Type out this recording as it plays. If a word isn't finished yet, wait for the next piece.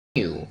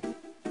You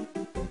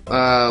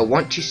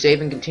want to save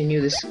and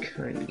continue this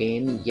current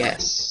game?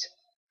 Yes.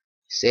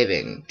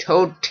 Saving.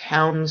 Toad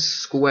Town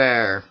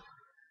Square.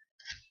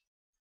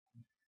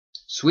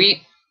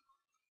 Sweet.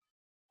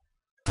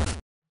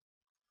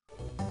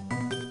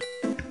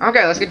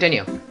 Okay, let's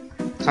continue.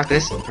 Talk to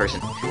this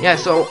person. Yeah,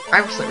 so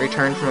I recently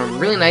returned from a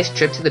really nice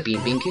trip to the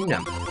Bean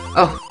Kingdom.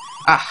 Oh,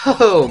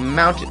 Aho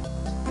Mountain.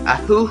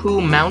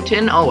 Ahuhu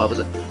Mountain? Oh, what was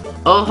it?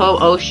 Oho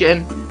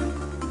Ocean.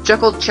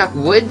 Chuck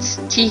Woods,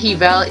 Teehee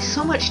Valley,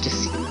 so much to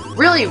see.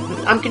 Really,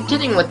 I'm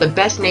continuing with the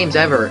best names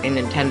ever in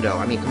Nintendo.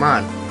 I mean, come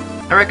on.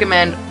 I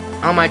recommend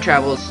all my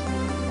travels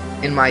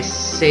in my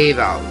save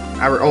out.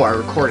 I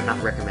recorded,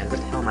 not recommend.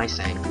 What the hell am I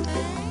saying?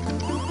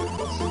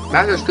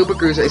 Bowser's Koopa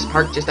Cruiser is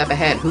parked just up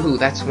ahead. Hoo-hoo,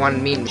 that's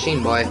one mean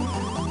machine boy.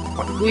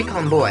 What, who you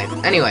call boy?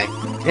 Anyway,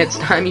 it's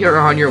time you're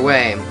on your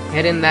way.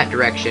 Head in that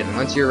direction.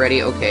 Once you're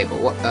ready, okay,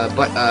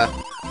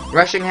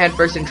 rushing head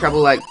first in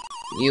trouble like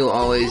you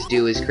always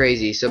do is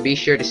crazy, so be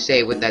sure to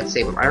save with that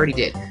save. I already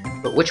did.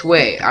 But which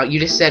way? You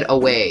just said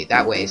away,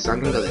 that way, so I'm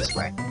gonna go this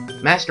way.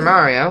 Master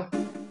Mario?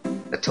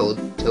 The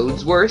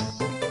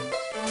Toadsworth?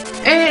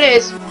 And it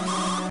is!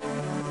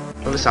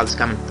 I just saw this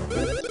coming.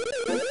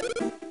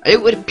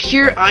 It would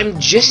appear I'm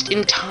just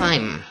in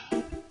time.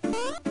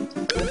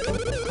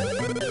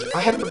 I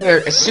have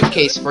prepared a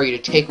suitcase for you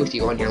to take with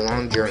you on your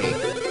long journey.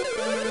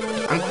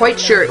 I'm quite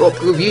sure it will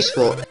prove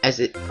useful, as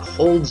it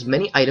holds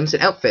many items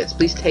and outfits.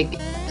 Please take it.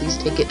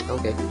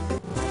 Okay.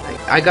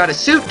 I got a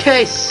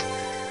suitcase!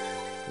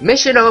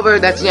 Mission over,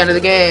 that's the end of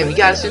the game. You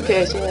got a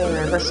suitcase,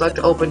 yeah. Press select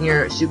to open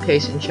your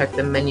suitcase and check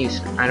the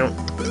menus. I don't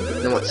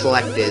know what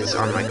select is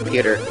on my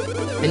computer.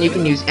 Then you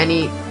can use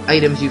any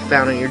items you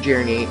found on your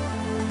journey,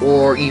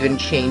 or even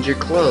change your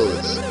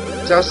clothes.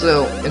 It's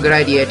also a good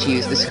idea to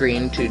use the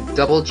screen to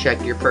double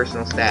check your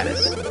personal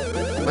status.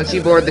 Once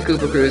you board the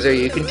Koopa Cruiser,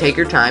 you can take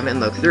your time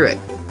and look through it.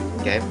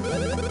 Okay?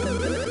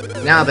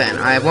 Now then,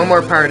 I have one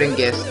more parting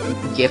gift,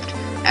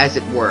 as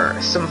it were.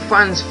 Some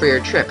funds for your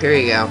trip. Here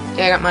you go.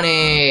 Yeah, I got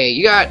money.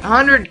 You got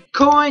 100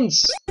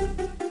 coins!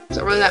 It's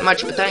not really that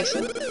much, but thanks.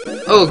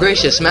 Oh,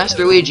 gracious.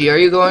 Master Luigi, are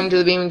you going to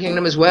the Bean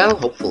Kingdom as well?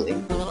 Hopefully.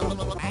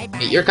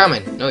 Hey, you're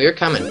coming. No, you're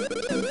coming.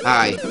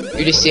 Hi.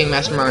 You're just seeing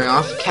Master Mario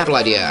off? Capital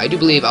idea. I do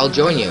believe I'll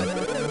join you.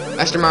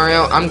 Master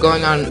Mario, I'm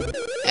going on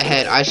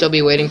ahead. I shall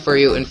be waiting for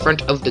you in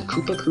front of the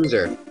Koopa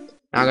Cruiser.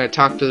 Now I'm gonna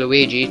talk to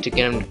Luigi to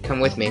get him to come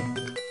with me.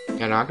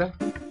 Can I knock him?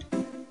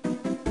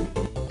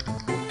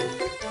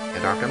 Can I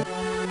knock him?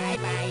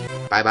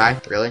 Bye-bye.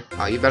 Bye-bye? Really?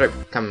 Oh, you better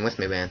come with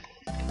me, man.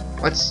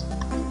 What's...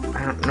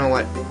 I don't know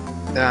what...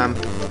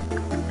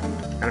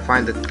 Gotta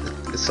find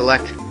the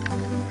select.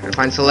 Gotta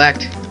find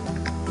select.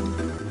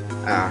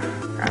 God.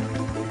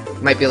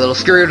 Might be a little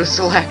screwed to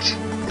select.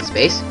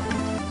 Space?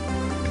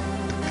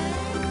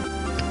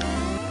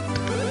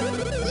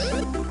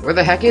 Where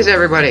the heck is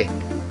everybody?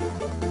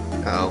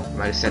 Uh oh,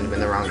 might have sent him in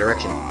the wrong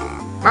direction.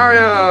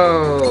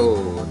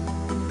 Mario!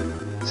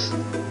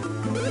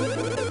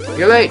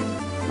 You're late!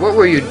 What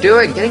were you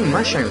doing? Getting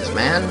mushrooms,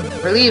 man.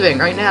 We're leaving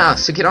right now,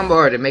 so get on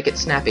board and make it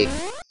snappy.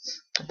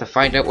 Have to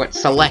find out what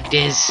select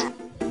is.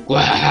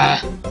 Wah.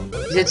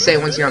 You did say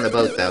once you're on the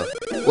boat, though.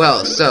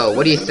 Well, so,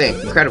 what do you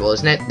think? Incredible,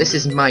 isn't it? This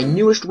is my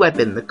newest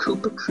weapon, the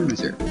Koopa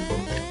Cruiser.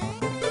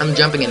 I'm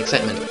jumping in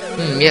excitement.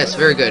 Yes,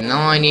 very good. And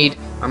all I need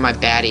are my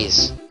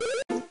baddies.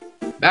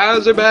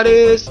 Bowser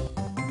baddies!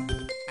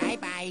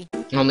 Bye-bye.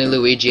 Only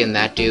Luigi and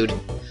that dude.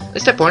 At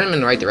least I pointed him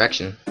in the right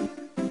direction.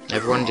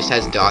 Everyone just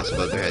has dots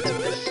above their heads.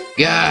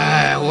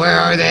 Yeah, where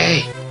are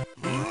they?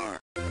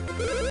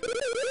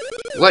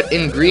 What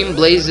in green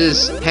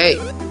blazes? Hey,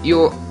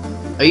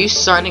 are you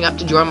signing up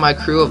to join my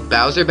crew of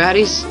Bowser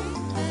baddies?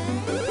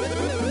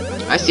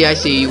 I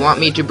see. You want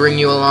me to bring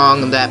you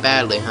along that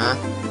badly, huh?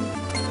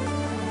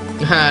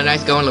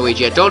 Nice going,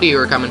 Luigi. I told you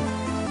were coming.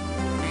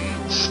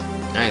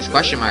 Nice,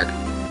 question mark.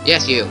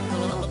 Yes, you.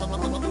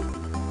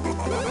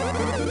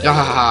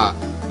 Ah,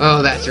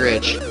 oh, that's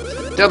rich.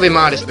 Don't be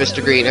modest,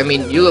 Mr. Green. I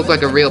mean, you look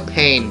like a real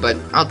pain, but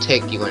I'll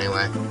take you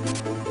anyway.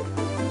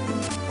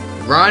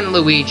 Run,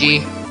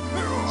 Luigi.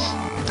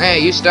 Hey,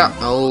 you stop.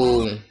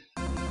 Oh.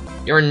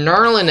 You're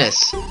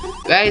gnarliness.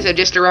 Guys, I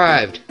just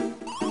arrived.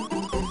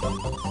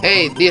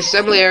 Hey, the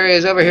assembly area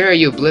is over here,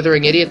 you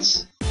blithering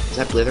idiots. Is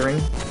that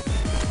blithering?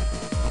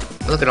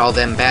 Look at all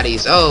them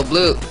baddies. Oh,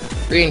 blue,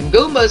 green,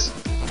 Goombas!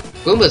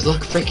 Goombas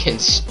look freaking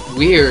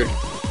weird.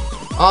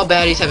 All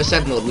baddies have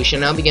assembled. We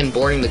shall now begin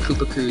boarding the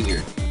Koopa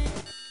Cruiser.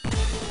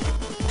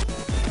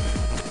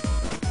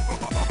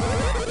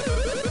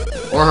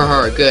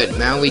 Good.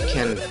 Now we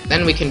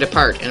can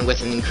depart, and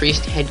with an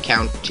increased head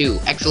count too.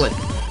 Excellent.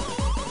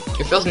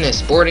 Your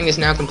filthiness, boarding is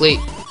now complete.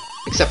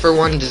 Except for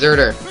one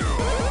deserter.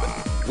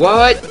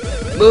 What?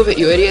 Move it,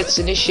 you idiots.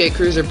 Initiate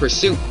cruiser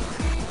pursuit.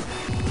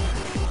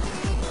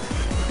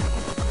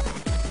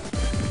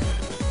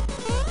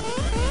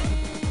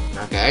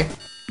 Okay.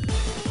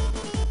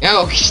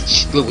 Oh,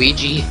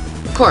 Luigi.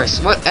 Of course,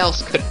 what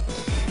else could...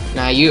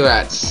 Nah, you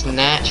got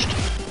snatched.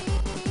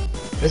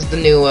 This is the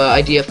new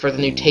idea for the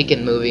new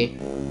Taken movie.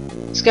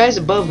 Skies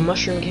above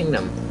Mushroom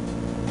Kingdom.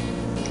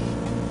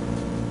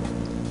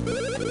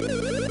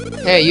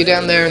 Hey, you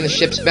down there in the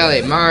ship's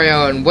belly.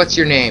 Mario, and what's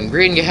your name?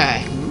 Green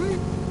guy.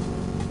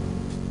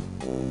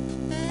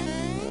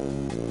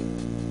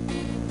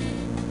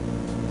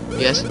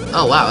 Yes?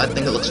 Oh, wow, I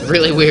think it looks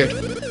really weird.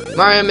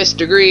 Mario,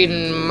 Mr.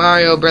 Green,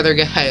 Mario, brother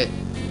guy.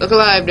 Look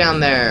alive down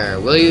there,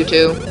 will you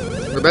two?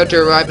 We're about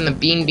to arrive in the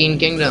Bean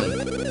Kingdom.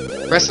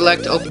 Press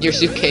select to open your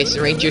suitcase,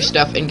 arrange your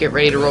stuff, and get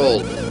ready to roll.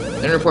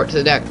 Then report to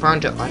the deck.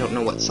 Pronto. I don't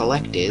know what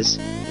select is.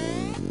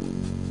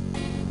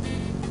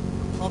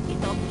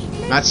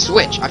 Not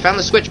switch. I found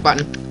the switch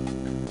button.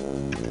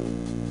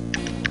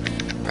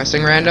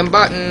 Pressing random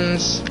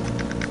buttons.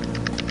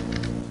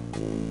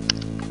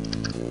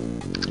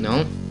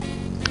 No.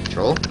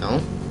 Control.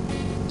 No.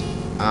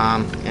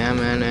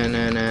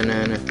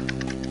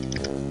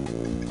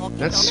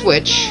 Let's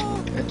switch.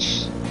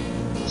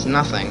 It's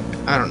nothing.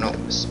 I don't know.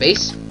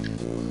 Space.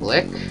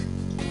 Click.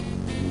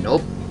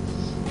 Nope.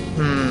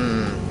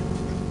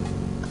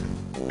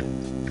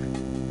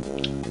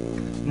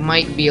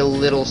 Might be a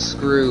little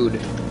screwed.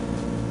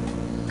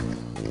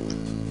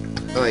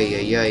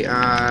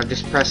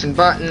 Just pressing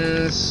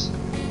buttons.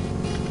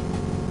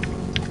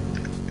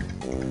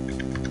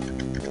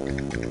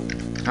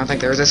 I don't think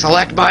there's a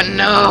select button.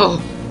 No.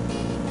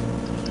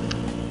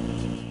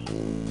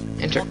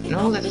 Enter.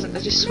 No, that doesn't.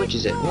 That just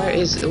switches it. Where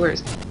is?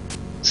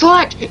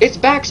 Select. It's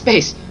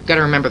backspace.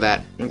 Gotta remember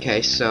that.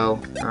 Okay, so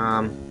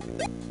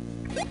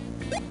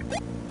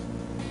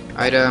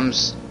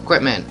items,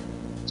 equipment.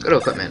 Let's go to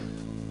equipment.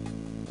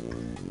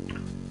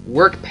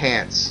 Work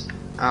pants.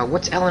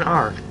 What's L and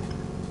R?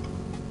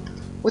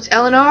 What's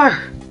L and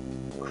R?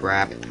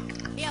 Crap.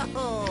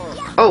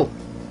 Oh,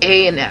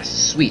 A and S.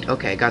 Sweet.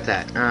 Okay, got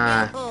that.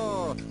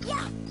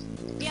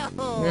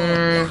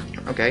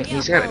 Okay,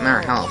 he's got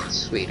more health.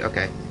 Sweet.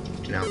 Okay,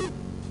 good to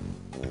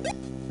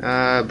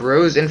know.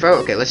 Bros info.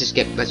 Okay, let's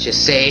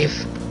just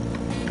save.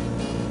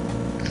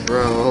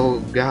 Bro, oh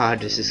god,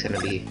 this is gonna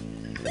be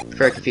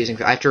very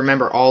confusing. I have to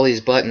remember all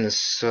these buttons.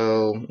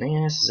 So,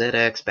 yes,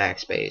 ZX,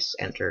 backspace,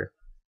 enter.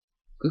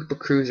 Koopa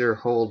Cruiser,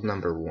 hold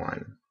number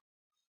 1.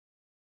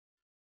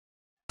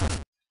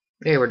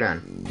 Okay, we're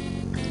done.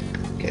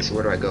 Okay, so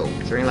where do I go?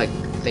 Is there any, like,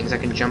 things I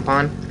can jump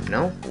on?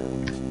 No?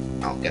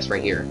 Oh, guess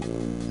right here.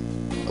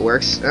 It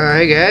works.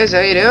 Hey guys, how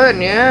you doing?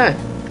 Yeah.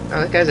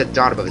 Oh, that guy's a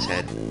dot above his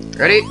head.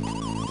 Ready?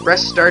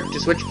 Press start to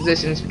switch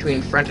positions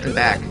between front and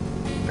back.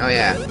 Oh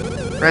yeah.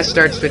 Press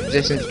start to switch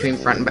positions between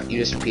front and back. You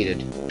just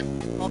repeated.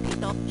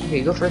 Okay,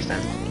 you go first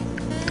then.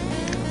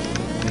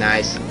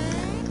 Nice.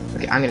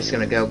 Okay, I'm just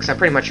gonna go, because I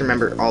pretty much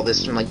remember all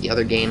this from, like, the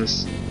other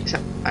games.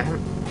 Except, I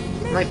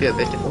might be a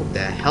bit... What the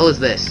hell is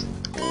this?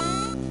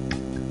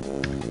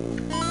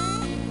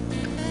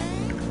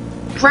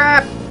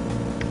 Crap!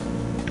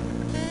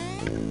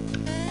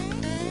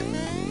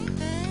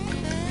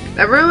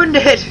 I ruined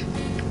it!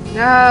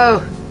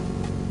 No!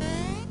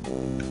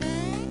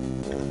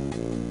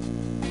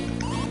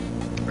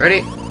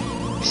 Ready?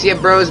 See a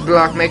bros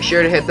block, make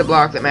sure to hit the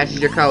block that matches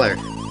your color.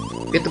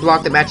 Hit the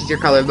block that matches your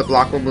color, the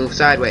block will move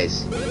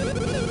sideways.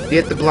 If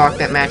you hit the block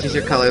that matches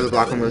your color, the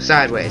block will move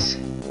sideways.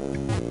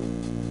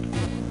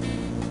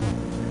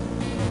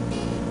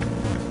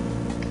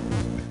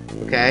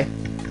 Okay.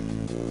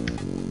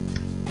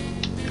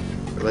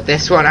 But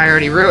this one I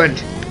already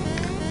ruined.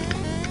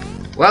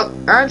 Well,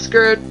 I'm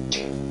screwed.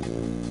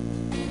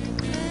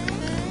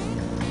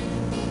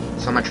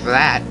 So much for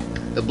that.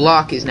 The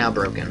block is now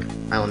broken.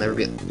 I will never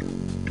be...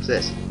 What's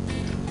this?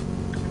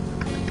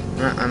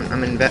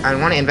 I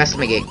want to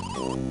investigate.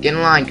 Get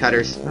in line,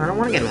 cutters. No, I don't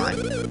want to get in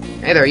line.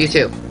 Hey there, you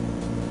two.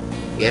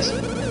 Yes?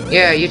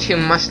 Yeah, you two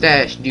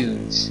mustache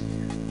dudes.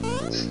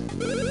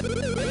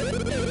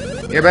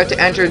 You're about to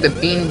enter the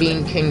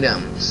Bean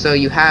Kingdom. So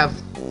you have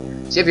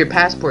your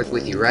passports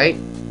with you, right?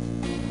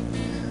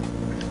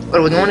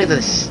 What, we're going to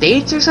the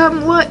States or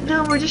something? What?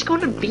 No, we're just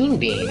going to Bean.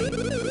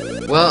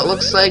 Well, it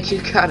looks like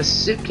you got a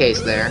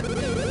suitcase there.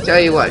 Tell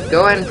you what,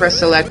 go ahead and press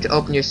select to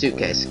open your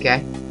suitcase,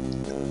 okay?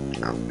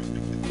 Oh.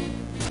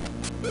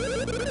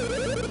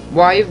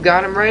 Why, you've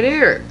got them right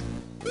here.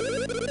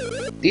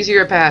 These are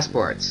your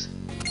passports.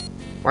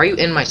 Why are you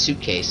in my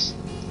suitcase?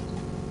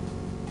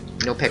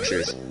 No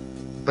pictures.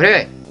 But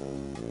hey,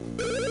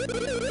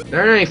 there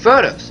aren't any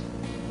photos.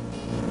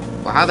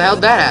 Well, how the hell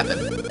did that happen?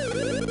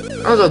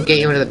 Oh, they'll get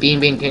you into the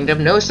Bean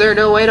Kingdom. No, sir,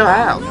 no way, no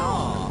how.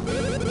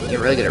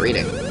 You're really good at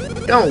reading.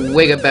 Don't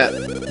wig about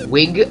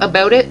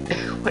it.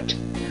 What?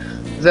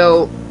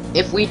 Though,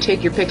 if we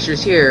take your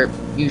pictures here,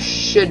 you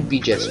should be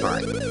just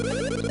fine.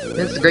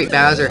 Since the Great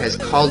Bowser has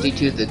called you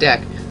to the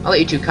deck, I'll let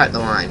you two cut the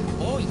line.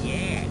 Oh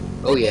yeah.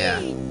 Oh yeah.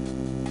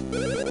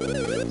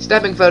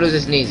 Snapping photos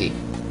isn't easy.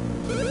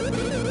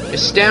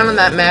 Just stand on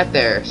that mat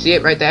there. See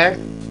it right there?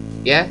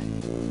 Yeah?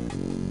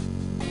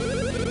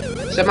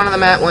 Step onto the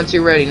mat once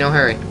you're ready, no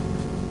hurry.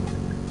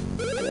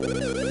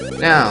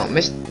 Now,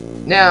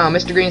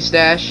 Mr. Green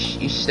Stash,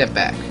 you step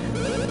back.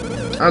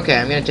 Okay,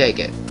 I'm gonna take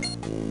it.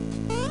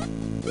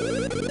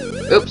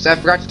 Oops, I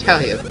forgot to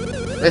tell you.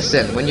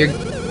 Listen, when you're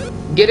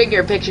getting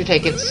your picture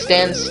taken,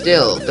 stand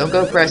still. Don't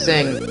go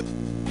pressing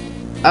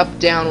up,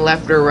 down,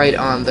 left, or right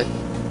on the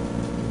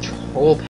whole